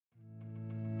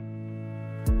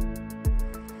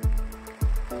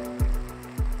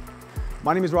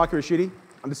My name is Rocky Rashidi.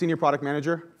 I'm the Senior Product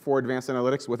Manager for Advanced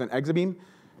Analytics within Exabeam.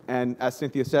 And as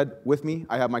Cynthia said, with me,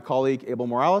 I have my colleague, Abel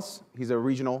Morales. He's a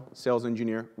Regional Sales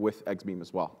Engineer with Exabeam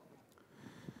as well.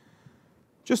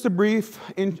 Just a brief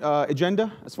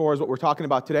agenda as far as what we're talking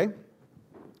about today.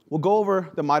 We'll go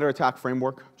over the MITRE ATT&CK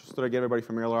framework, just so to get everybody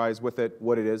familiarized with it,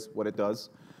 what it is, what it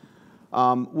does.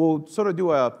 We'll sort of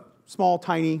do a small,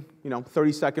 tiny,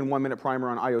 30-second, 1-minute primer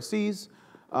on IOCs.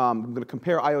 I'm going to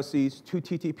compare IOCs to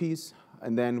TTPs,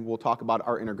 and then we'll talk about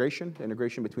our integration, the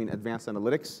integration between Advanced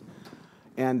Analytics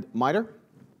and MITRE.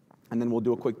 And then we'll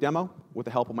do a quick demo with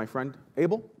the help of my friend,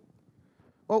 Abel.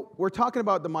 Well, we're talking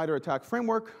about the MITRE ATT&CK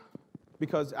framework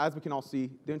because, as we can all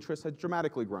see, the interest has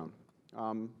dramatically grown.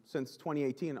 Since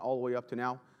 2018 all the way up to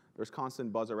now, there's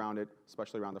constant buzz around it,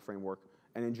 especially around the framework,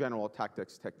 and in general,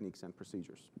 tactics, techniques, and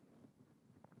procedures.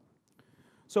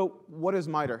 So what is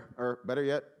MITRE? Or better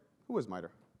yet, who is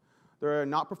MITRE? They're a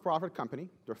not-for-profit company.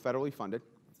 They're federally funded.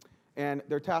 And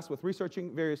they're tasked with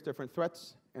researching various different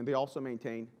threats, and they also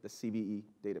maintain the CVE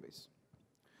database.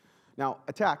 Now,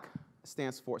 ATT&CK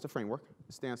stands for, it's a framework,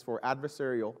 it stands for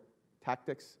Adversarial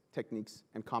Tactics, Techniques,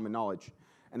 and Common Knowledge.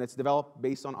 And it's developed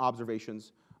based on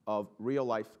observations of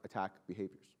real-life attack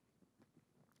behaviors.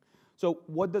 So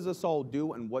what does this all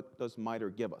do, and what does MITRE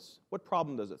give us? What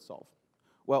problem does it solve?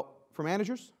 Well, for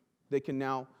managers, they can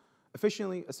now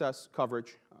efficiently assess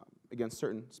coverage against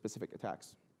certain specific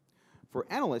attacks. For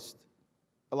analysts, it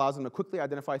allows them to quickly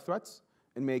identify threats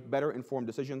and make better informed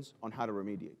decisions on how to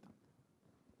remediate them.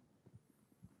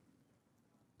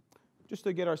 Just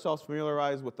to get ourselves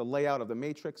familiarized with the layout of the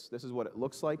matrix, this is what it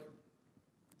looks like.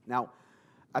 Now,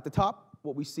 at the top,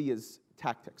 what we see is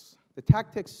tactics. The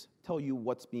tactics tell you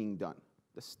what's being done,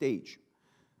 the stage.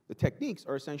 The techniques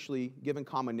are essentially given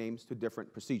common names to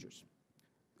different procedures.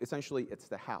 Essentially, it's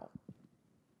the how.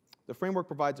 The framework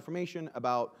provides information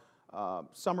about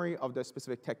summary of the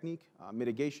specific technique,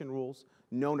 mitigation rules,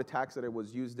 known attacks that it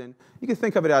was used in. You can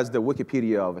think of it as the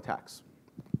Wikipedia of attacks.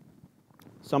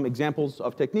 Some examples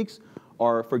of techniques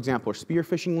are, for example, spear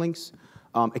phishing links,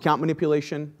 account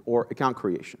manipulation, or account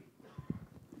creation.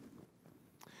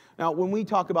 Now, when we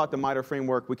talk about the MITRE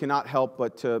framework, we cannot help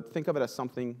but to think of it as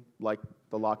something like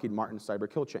the Lockheed Martin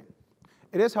cyber kill chain.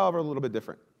 It is, however, a little bit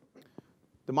different.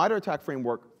 The MITRE ATT&CK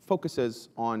framework focuses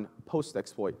on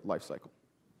post-exploit lifecycle.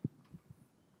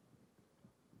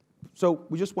 So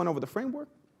we just went over the framework,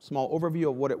 small overview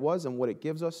of what it was and what it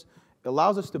gives us. It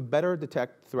allows us to better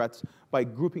detect threats by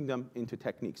grouping them into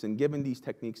techniques and giving these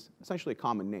techniques essentially a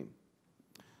common name.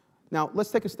 Now, let's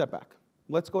take a step back.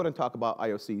 Let's go ahead and talk about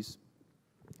IOCs.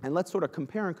 And let's sort of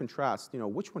compare and contrast,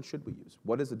 which one should we use?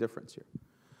 What is the difference here?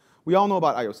 We all know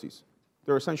about IOCs.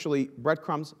 They're essentially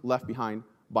breadcrumbs left behind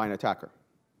by an attacker.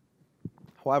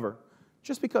 However,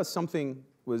 just because something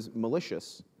was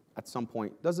malicious at some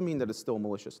point doesn't mean that it's still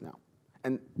malicious now.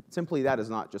 And simply that is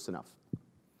not just enough.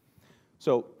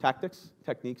 So tactics,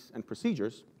 techniques, and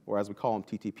procedures, or as we call them,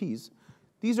 TTPs,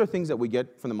 these are things that we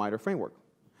get from the MITRE framework.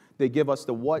 They give us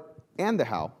the what and the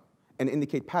how and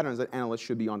indicate patterns that analysts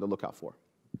should be on the lookout for.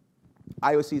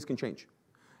 IOCs can change.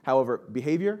 However,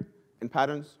 behavior and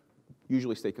patterns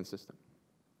usually stay consistent.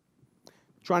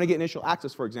 Trying to get initial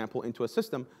access, for example, into a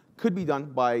system could be done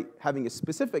by having a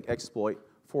specific exploit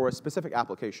for a specific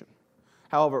application.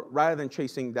 However, rather than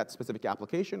chasing that specific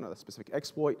application or that specific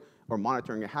exploit or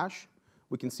monitoring a hash,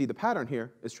 we can see the pattern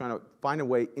here is trying to find a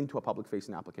way into a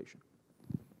public-facing application.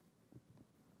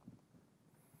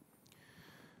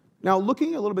 Now,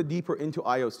 looking a little bit deeper into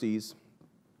IOCs,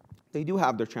 they do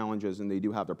have their challenges and they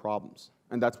do have their problems.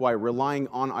 And that's why relying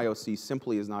on IOCs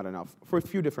simply is not enough for a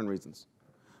few different reasons.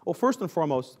 Well, first and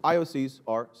foremost, IOCs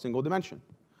are single dimension.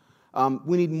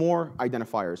 We need more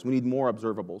identifiers. We need more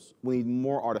observables. We need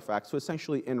more artifacts to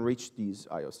essentially enrich these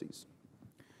IOCs.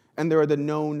 And there are the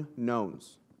known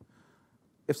knowns.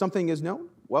 If something is known,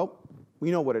 well,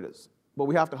 we know what it is. But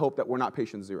we have to hope that we're not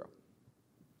patient zero.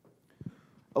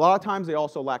 A lot of times, they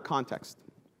also lack context.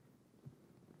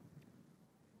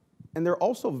 And they're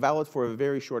also valid for a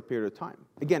very short period of time.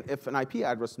 Again, if an IP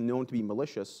address known to be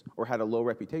malicious or had a low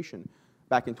reputation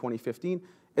back in 2015,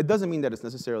 it doesn't mean that it's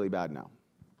necessarily bad now.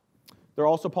 They're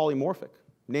also polymorphic.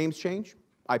 Names change,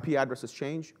 IP addresses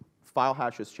change, file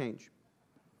hashes change.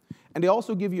 And they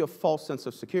also give you a false sense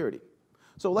of security.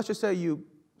 So let's just say you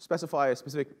specify a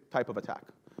specific type of attack,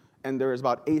 and there is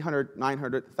about 800,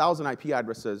 900, 1,000 IP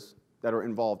addresses that are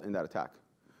involved in that attack.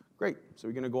 Great, so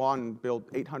you're going to go on and build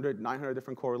 800, 900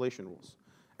 different correlation rules.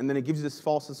 And then it gives you this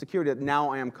false sense of security that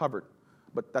now I am covered.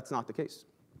 But that's not the case.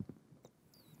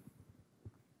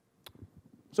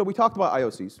 So we talked about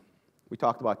IOCs. We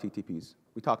talked about TTPs.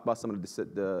 We talked about some of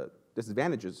the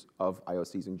disadvantages of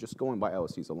IOCs and just going by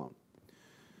IOCs alone.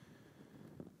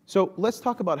 So let's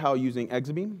talk about how using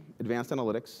Exabeam, advanced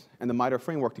analytics, and the MITRE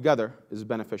framework together is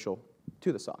beneficial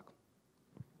to the SOC.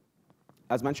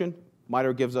 As mentioned,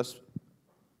 MITRE gives us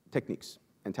techniques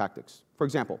and tactics. For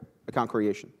example, account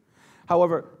creation.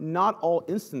 However, not all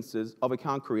instances of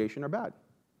account creation are bad.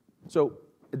 So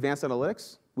advanced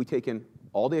analytics, we take in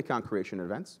all the account creation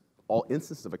events, all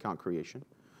instances of account creation.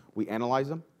 We analyze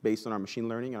them based on our machine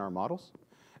learning and our models,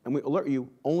 and we alert you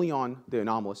only on the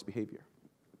anomalous behavior.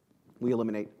 We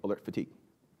eliminate alert fatigue.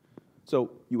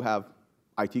 So you have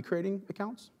IT creating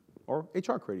accounts or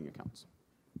HR creating accounts.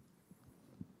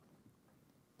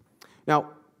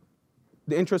 Now,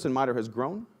 the interest in MITRE has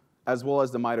grown, as well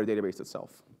as the MITRE database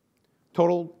itself.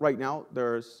 Total, right now,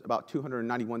 there's about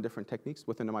 291 different techniques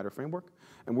within the MITRE framework,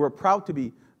 and we're proud to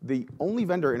be the only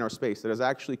vendor in our space that has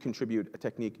actually contributed a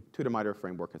technique to the MITRE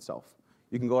framework itself.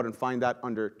 You can go out and find that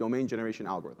under domain generation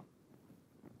algorithm.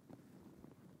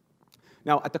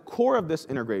 Now, at the core of this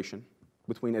integration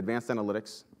between advanced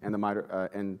analytics and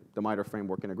the MITRE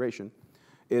framework integration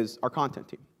is our content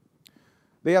team.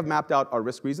 They have mapped out our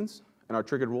risk reasons and our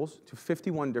triggered rules to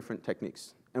 51 different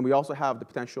techniques. And we also have the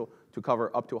potential to cover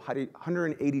up to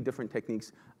 180 different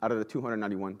techniques out of the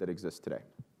 291 that exist today.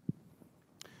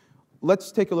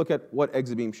 Let's take a look at what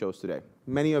Exabeam shows today.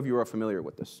 Many of you are familiar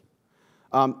with this.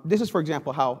 This is, for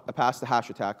example, how a pass-the-hash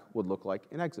attack would look like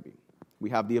in Exabeam. We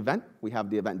have the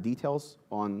event details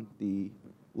on the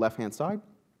left-hand side,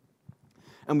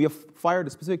 and we have fired a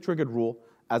specific triggered rule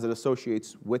as it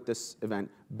associates with this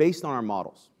event based on our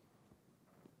models.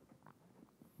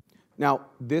 Now,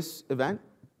 this event,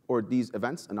 or these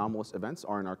events, anomalous events,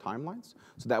 are in our timelines,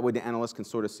 so that way the analyst can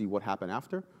sort of see what happened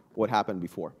after, what happened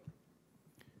before.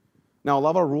 Now, a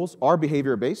lot of our rules are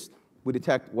behavior-based. We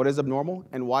detect what is abnormal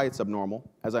and why it's abnormal,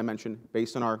 as I mentioned,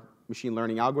 based on our machine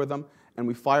learning algorithm, and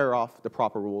we fire off the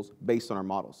proper rules based on our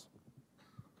models.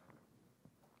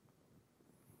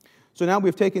 So now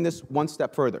we've taken this one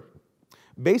step further.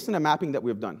 Based on the mapping that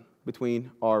we've done between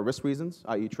our risk reasons,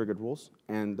 i.e. triggered rules,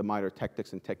 and the MITRE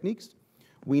tactics and techniques,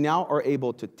 we now are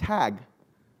able to tag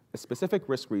a specific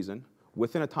risk reason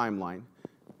within a timeline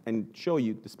and show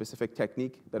you the specific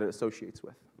technique that it associates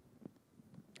with.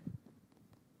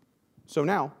 So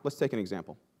now, let's take an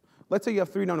example. Let's say you have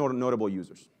 3 notable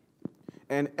users.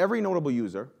 And every notable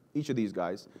user, each of these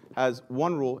guys, has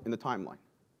one rule in the timeline.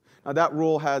 Now that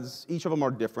rule has, each of them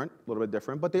are different, a little bit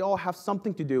different, but they all have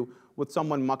something to do with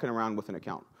someone mucking around with an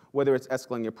account, whether it's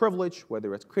escalating a privilege,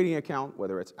 whether it's creating an account,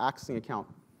 whether it's accessing an account.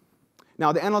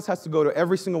 Now the analyst has to go to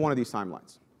every single one of these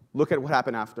timelines, look at what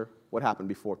happened after, what happened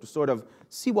before, to sort of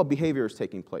see what behavior is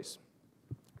taking place.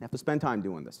 You have to spend time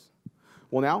doing this.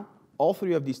 Well now, all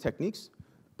 3 of these techniques,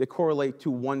 they correlate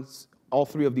to all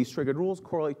 3 of these triggered rules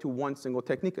correlate to one single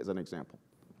technique as an example,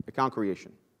 account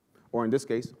creation, or in this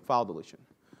case, file deletion.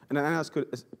 And an analyst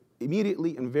could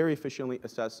immediately and very efficiently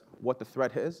assess what the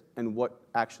threat is and what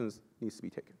actions needs to be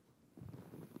taken.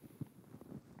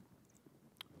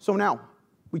 So now,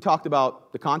 we talked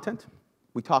about the content,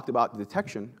 we talked about the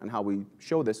detection and how we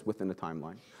show this within the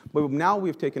timeline. But now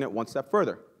we've taken it one step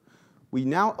further. We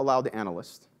now allow the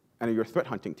analyst and your threat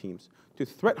hunting teams to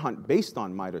threat hunt based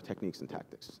on MITRE techniques and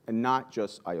tactics, and not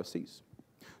just IOCs.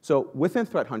 So within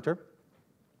Threat Hunter,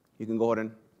 you can go ahead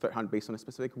and threat hunt based on a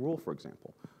specific rule, for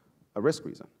example, a risk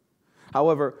reason.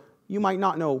 However, you might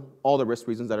not know all the risk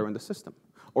reasons that are in the system,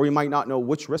 or you might not know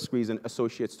which risk reason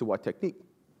associates to what technique.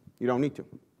 You don't need to.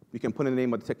 You can put in the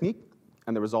name of the technique,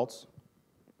 and the results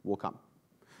will come.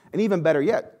 And even better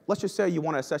yet, let's just say you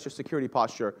want to assess your security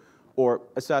posture or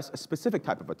assess a specific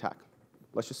type of attack.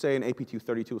 Let's just say an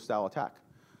AP232 style attack.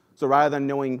 So rather than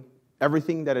knowing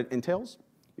everything that it entails,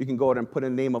 you can go ahead and put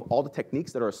in the name of all the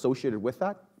techniques that are associated with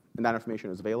that, and that information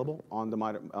is available on the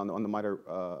MITRE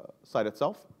site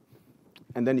itself.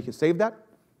 And then you can save that.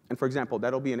 And for example,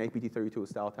 that'll be an AP232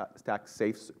 style attack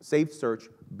saved search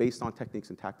based on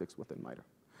techniques and tactics within MITRE.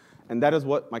 And that is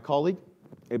what my colleague,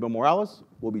 Abel Morales,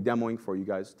 will be demoing for you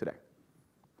guys today.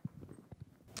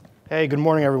 Hey, good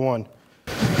morning, everyone.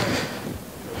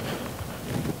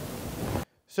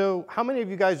 So how many of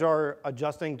you guys are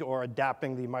adjusting to or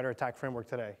adapting the MITRE ATT&CK framework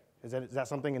today? Is that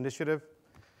something initiative?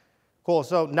 Cool.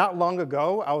 So not long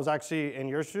ago, I was actually in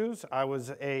your shoes. I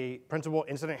was a principal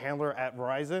incident handler at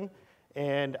Verizon,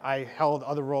 and I held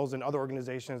other roles in other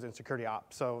organizations in security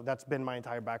ops. So that's been my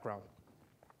entire background.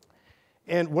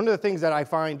 And one of the things that I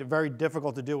find very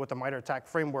difficult to do with the MITRE ATT&CK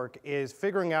framework is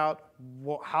figuring out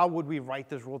how would we write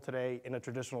this rule today in a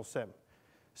traditional SIM.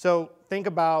 So think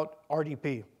about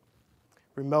RDP.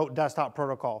 Remote Desktop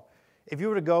Protocol. If you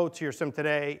were to go to your SIM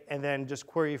today and then just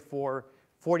query for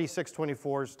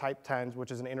 4624's type 10s,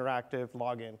 which is an interactive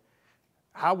login,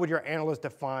 how would your analyst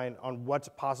define on what's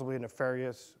possibly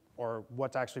nefarious or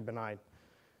what's actually benign?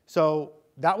 So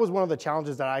that was one of the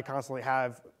challenges that I constantly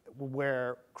have,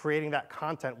 where creating that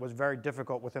content was very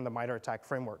difficult within the MITRE ATT&CK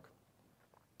framework.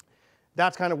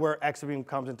 That's kind of where Exabeam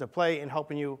comes into play in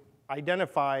helping you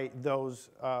identify those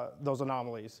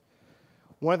anomalies.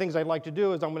 One of the things I'd like to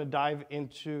do is I'm going to dive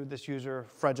into this user,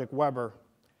 Frederic Weber.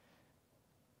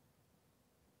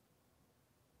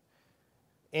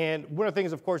 And one of the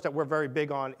things, of course, that we're very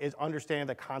big on is understanding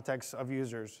the context of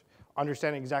users,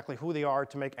 understanding exactly who they are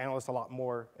to make analysts a lot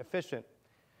more efficient.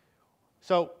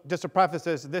 So just to preface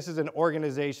this is an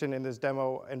organization in this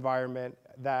demo environment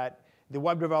that the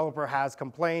web developer has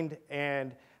complained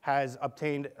and has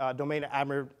obtained domain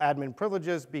admin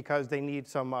privileges because they need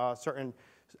some certain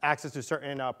access to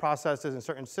certain processes and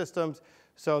certain systems.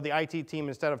 So the IT team,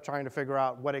 instead of trying to figure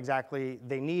out what exactly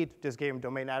they need, just gave them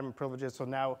domain admin privileges. So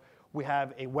now we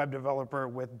have a web developer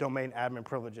with domain admin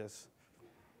privileges.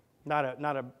 Not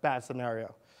a bad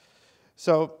scenario.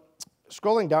 So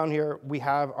scrolling down here, we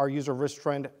have our user risk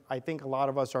trend. I think a lot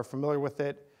of us are familiar with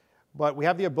it, but we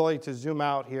have the ability to zoom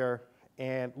out here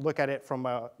and look at it from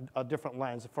a different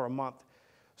lens for a month.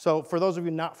 So for those of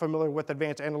you not familiar with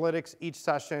advanced analytics, each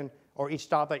session or each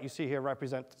stop that you see here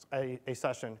represents a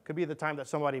session. Could be the time that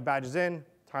somebody badges in,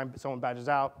 time someone badges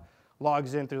out,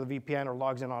 logs in through the VPN, or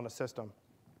logs in on a system.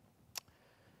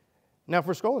 Now, if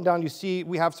we're scrolling down, you see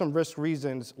we have some risk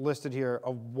reasons listed here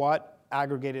of what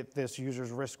aggregated this user's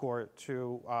risk score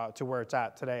to where it's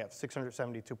at today at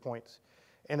 672 points.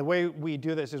 And the way we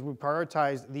do this is we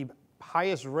prioritize the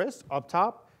highest risk up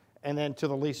top and then to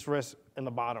the least risk in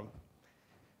the bottom.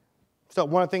 So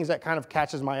one of the things that kind of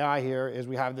catches my eye here is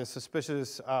we have this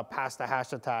suspicious pass the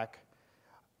hash attack.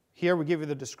 Here we give you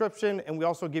the description and we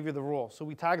also give you the rule. So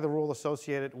we tag the rule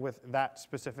associated with that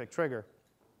specific trigger.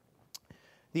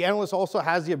 The analyst also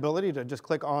has the ability to just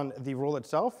click on the rule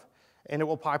itself and it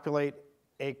will populate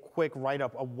a quick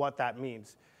write-up of what that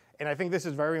means. And I think this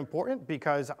is very important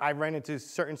because I ran into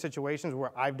certain situations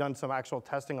where I've done some actual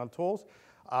testing on tools.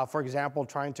 For example,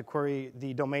 trying to query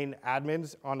the domain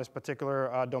admins on this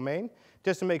particular domain,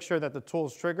 just to make sure that the tool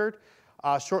is triggered.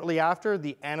 Shortly after,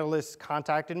 the analyst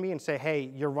contacted me and said,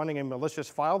 hey, you're running a malicious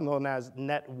file known as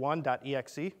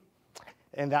net1.exe.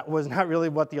 And that was not really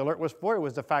what the alert was for. It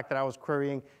was the fact that I was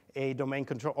querying a domain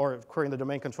control, or querying the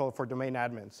domain controller for domain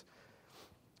admins.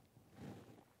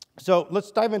 So let's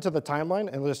dive into the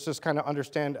timeline and let's just kind of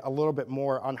understand a little bit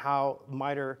more on how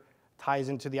MITRE ties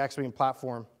into the Exabeam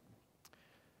platform.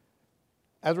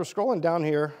 As we're scrolling down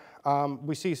here,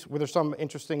 we see there's some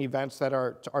interesting events that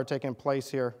are taking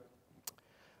place here.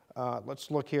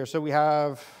 Let's look here. So we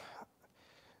have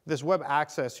this web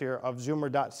access here of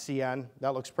zoomer.cn.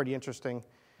 That looks pretty interesting.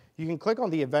 You can click on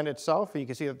the event itself, and you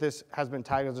can see that this has been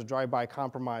tagged as a drive-by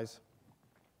compromise.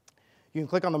 You can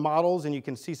click on the models, and you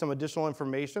can see some additional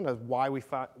information as why we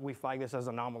flag this as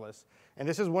anomalous. And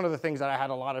this is one of the things that I had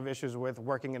a lot of issues with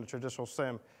working in a traditional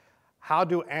SIM. How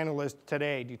do analysts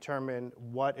today determine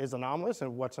what is anomalous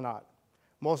and what's not?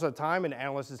 Most of the time, an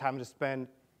analyst is having to spend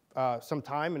some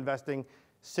time investing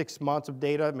 6 months of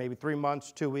data, maybe 3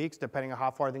 months, 2 weeks, depending on how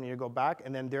far they need to go back,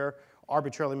 and then they're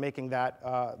arbitrarily making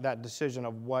that decision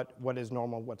of what is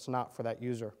normal, what's not for that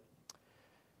user.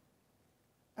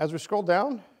 As we scroll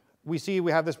down, we see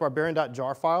we have this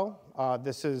barbarian.jar file.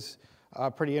 This is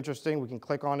pretty interesting. We can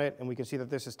click on it, and we can see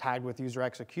that this is tagged with user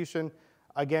execution.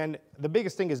 Again, the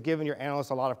biggest thing is giving your analysts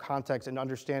a lot of context and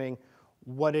understanding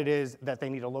what it is that they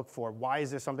need to look for. Why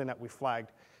is this something that we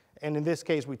flagged? And in this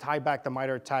case, we tie back the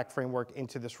MITRE ATT&CK framework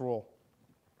into this rule.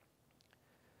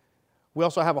 We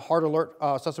also have a hard alert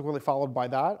subsequently followed by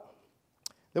that.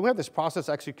 Then we have this process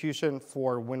execution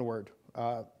for Windward.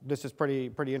 This is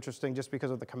pretty interesting just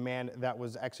because of the command that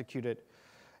was executed.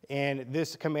 And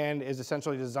this command is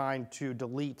essentially designed to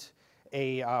delete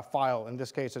a file. In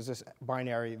this case, it's this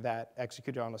binary that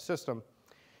executed on the system.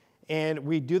 And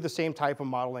we do the same type of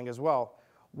modeling as well.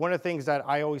 One of the things that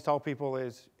I always tell people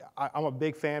is I'm a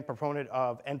big proponent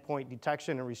of endpoint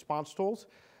detection and response tools.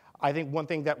 I think one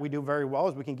thing that we do very well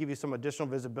is we can give you some additional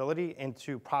visibility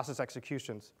into process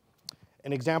executions.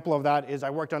 An example of that is I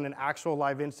worked on an actual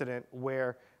live incident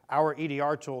where our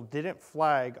EDR tool didn't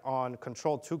flag on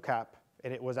Control 2CAP,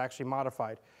 and it was actually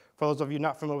modified. For those of you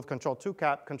not familiar with Control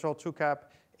 2CAP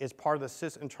is part of the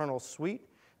sys internal suite,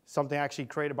 something actually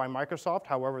created by Microsoft.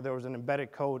 However, there was an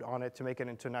embedded code on it to make it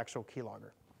into an actual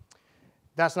keylogger.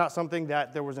 That's not something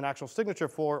that there was an actual signature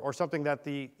for or something that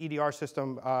the EDR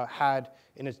system had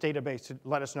in its database to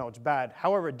let us know it's bad.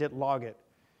 However, it did log it.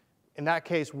 In that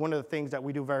case, one of the things that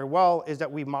we do very well is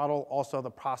that we model also the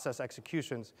process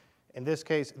executions. In this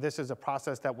case, this is a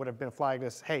process that would have been flagged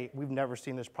as, hey, we've never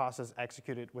seen this process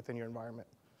executed within your environment.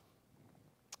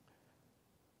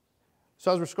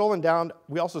 So as we're scrolling down,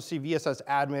 we also see VSS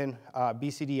admin,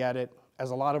 BCD edit. As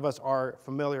a lot of us are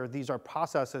familiar, these are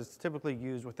processes typically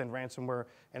used within ransomware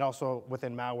and also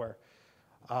within malware.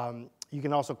 You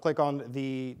can also click on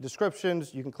the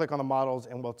descriptions, you can click on the models,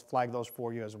 and we'll flag those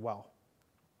for you as well.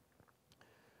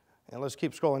 And let's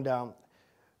keep scrolling down.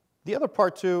 The other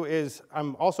part too is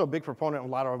I'm also a big proponent of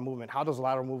lateral movement. How does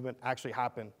lateral movement actually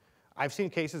happen? I've seen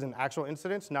cases in actual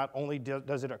incidents. Not only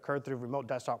does it occur through remote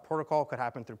desktop protocol, it could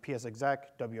happen through PSExec,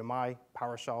 WMI,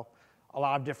 PowerShell, a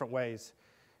lot of different ways.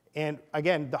 And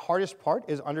again, the hardest part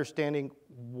is understanding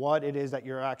what it is that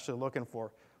you're actually looking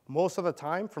for. Most of the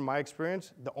time, from my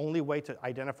experience, the only way to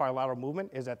identify lateral movement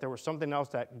is that there was something else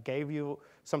that gave you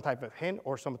some type of hint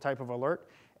or some type of alert,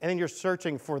 and then you're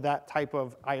searching for that type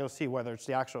of IOC, whether it's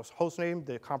the actual host name,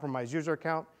 the compromised user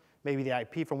account, maybe the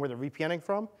IP from where they're VPNing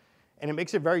from, and it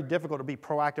makes it very difficult to be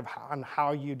proactive on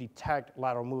how you detect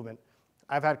lateral movement.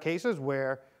 I've had cases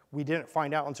where we didn't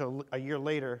find out until a year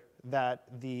later that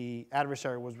the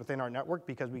adversary was within our network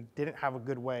because we didn't have a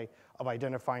good way of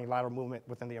identifying lateral movement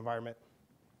within the environment.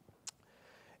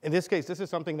 In this case, this is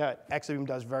something that Exabeam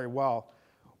does very well.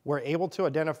 We're able to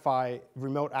identify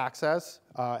remote access,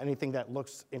 anything that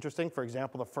looks interesting. For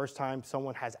example, the first time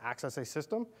someone has accessed a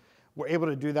system, we're able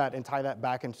to do that and tie that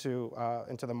back into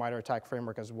the MITRE ATT&CK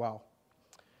framework as well.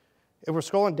 If we're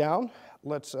scrolling down,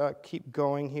 let's keep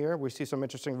going here. We see some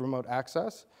interesting remote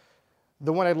access.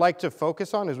 The one I'd like to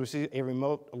focus on is we see a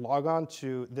remote logon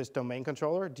to this domain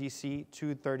controller,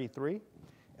 DC233.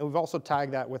 And we've also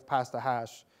tagged that with pass the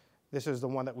hash. This is the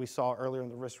one that we saw earlier in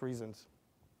the risk reasons.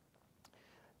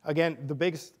 Again, the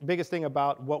biggest thing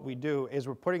about what we do is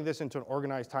we're putting this into an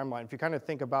organized timeline. If you kind of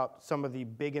think about some of the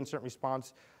big incident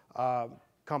response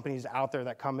companies out there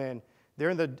that come in, they're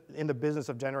in the business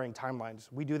of generating timelines.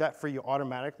 We do that for you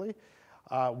automatically.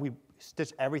 We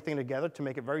stitch everything together to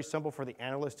make it very simple for the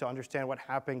analyst to understand what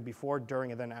happened before,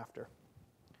 during, and then after.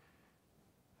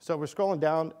 So we're scrolling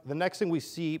down. The next thing we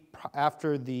see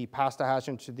after the pass the hash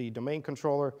into the domain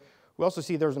controller, we also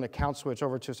see there's an account switch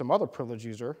over to some other privileged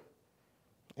user.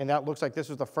 And that looks like this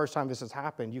was the first time this has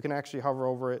happened. You can actually hover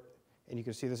over it, and you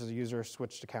can see this is a user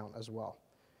switched account as well.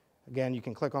 Again, you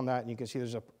can click on that, and you can see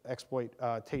there's an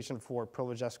exploitation for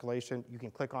privilege escalation. You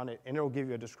can click on it, and it will give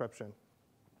you a description.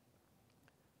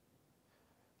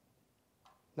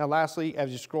 Now, lastly,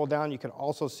 as you scroll down, you can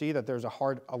also see that there's a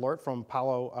hard alert from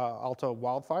Palo Alto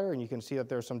Wildfire, and you can see that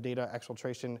there's some data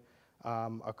exfiltration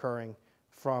occurring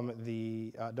from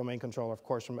the domain controller, of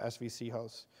course, from SVC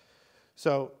hosts.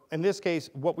 So in this case,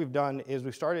 what we've done is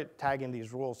we've started tagging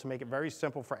these rules to make it very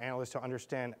simple for analysts to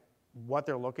understand what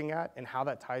they're looking at and how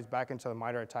that ties back into the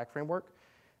MITRE ATT&CK framework.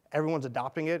 Everyone's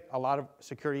adopting it. A lot of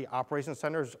security operations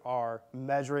centers are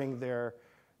measuring their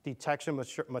detection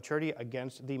maturity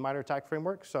against the MITRE ATT&CK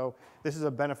framework. So this is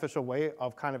a beneficial way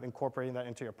of kind of incorporating that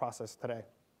into your process today.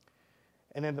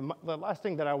 And then the last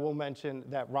thing that I will mention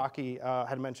that Rocky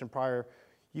had mentioned prior,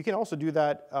 you can also do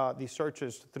that, these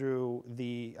searches through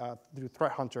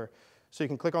Threat Hunter. So you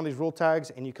can click on these rule tags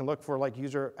and you can look for like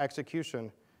user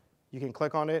execution. You can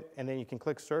click on it and then you can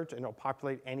click search and it'll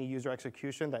populate any user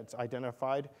execution that's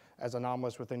identified as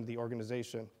anomalous within the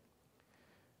organization.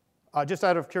 Just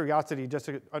out of curiosity, just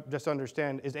to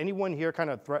understand, is anyone here kind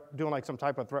of doing like some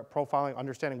type of threat profiling,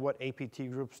 understanding what APT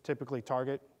groups typically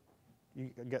target?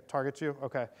 Targets you?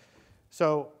 Okay.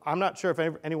 So I'm not sure if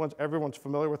everyone's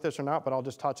familiar with this or not, but I'll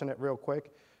just touch on it real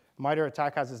quick. MITRE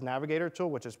ATT&CK has this navigator tool,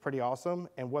 which is pretty awesome.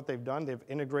 And what they've done, they've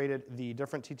integrated the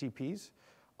different TTPs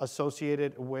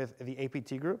associated with the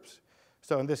APT groups.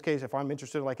 So in this case, if I'm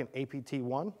interested in like an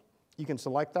APT1, you can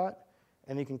select that,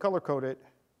 and you can color code it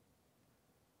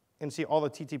and see all the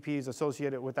TTPs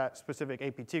associated with that specific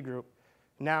APT group.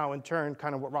 Now, in turn,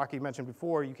 kind of what Rocky mentioned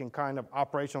before, you can kind of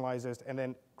operationalize this and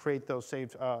then create those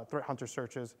saved Threat Hunter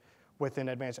searches within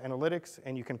Advanced Analytics,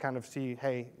 and you can kind of see,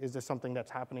 hey, is this something that's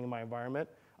happening in my environment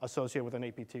associated with an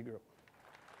APT group?